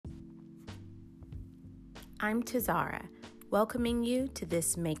I'm Tazara, welcoming you to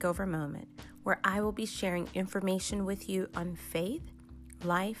this makeover moment where I will be sharing information with you on faith,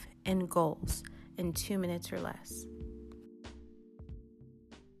 life, and goals in 2 minutes or less.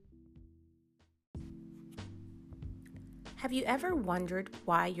 Have you ever wondered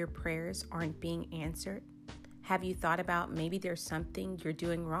why your prayers aren't being answered? Have you thought about maybe there's something you're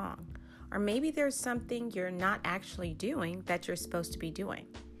doing wrong? Or maybe there's something you're not actually doing that you're supposed to be doing?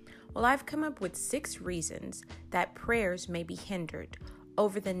 Well, I've come up with 6 reasons that prayers may be hindered.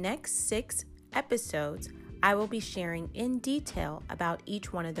 Over the next 6 episodes, I will be sharing in detail about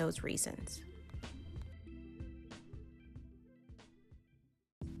each one of those reasons.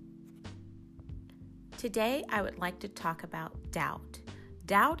 Today, I would like to talk about doubt.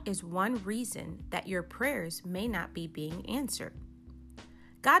 Doubt is one reason that your prayers may not be being answered.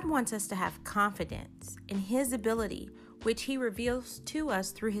 God wants us to have confidence in His ability, which He reveals to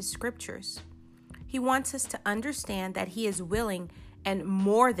us through His scriptures. He wants us to understand that He is willing and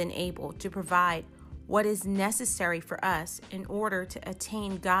more than able to provide what is necessary for us in order to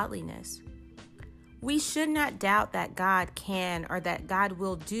attain godliness. We should not doubt that God can or that God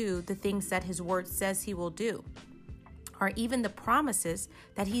will do the things that His word says He will do, or even the promises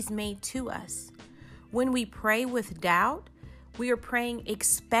that He's made to us. When we pray with doubt, we are praying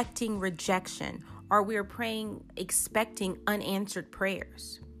expecting rejection, or we are praying expecting unanswered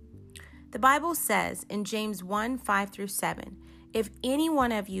prayers. The Bible says in James 1:5-7, "If any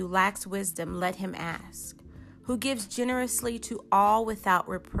one of you lacks wisdom, let him ask, who gives generously to all without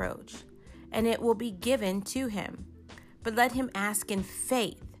reproach, and it will be given to him. But let him ask in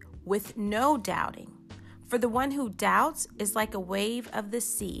faith, with no doubting. For the one who doubts is like a wave of the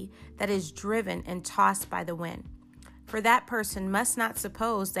sea that is driven and tossed by the wind. For that person must not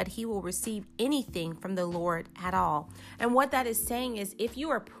suppose that he will receive anything from the Lord at all." And what that is saying is, if you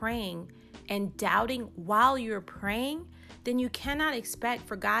are praying and doubting while you're praying, then you cannot expect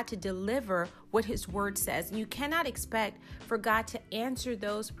for God to deliver what His word says. You cannot expect for God to answer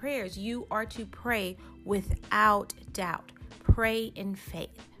those prayers. You are to pray without doubt. Pray in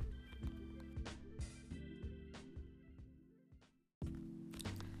faith.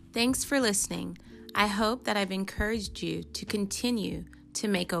 Thanks for listening. I hope that I've encouraged you to continue to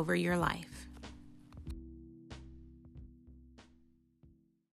make over your life.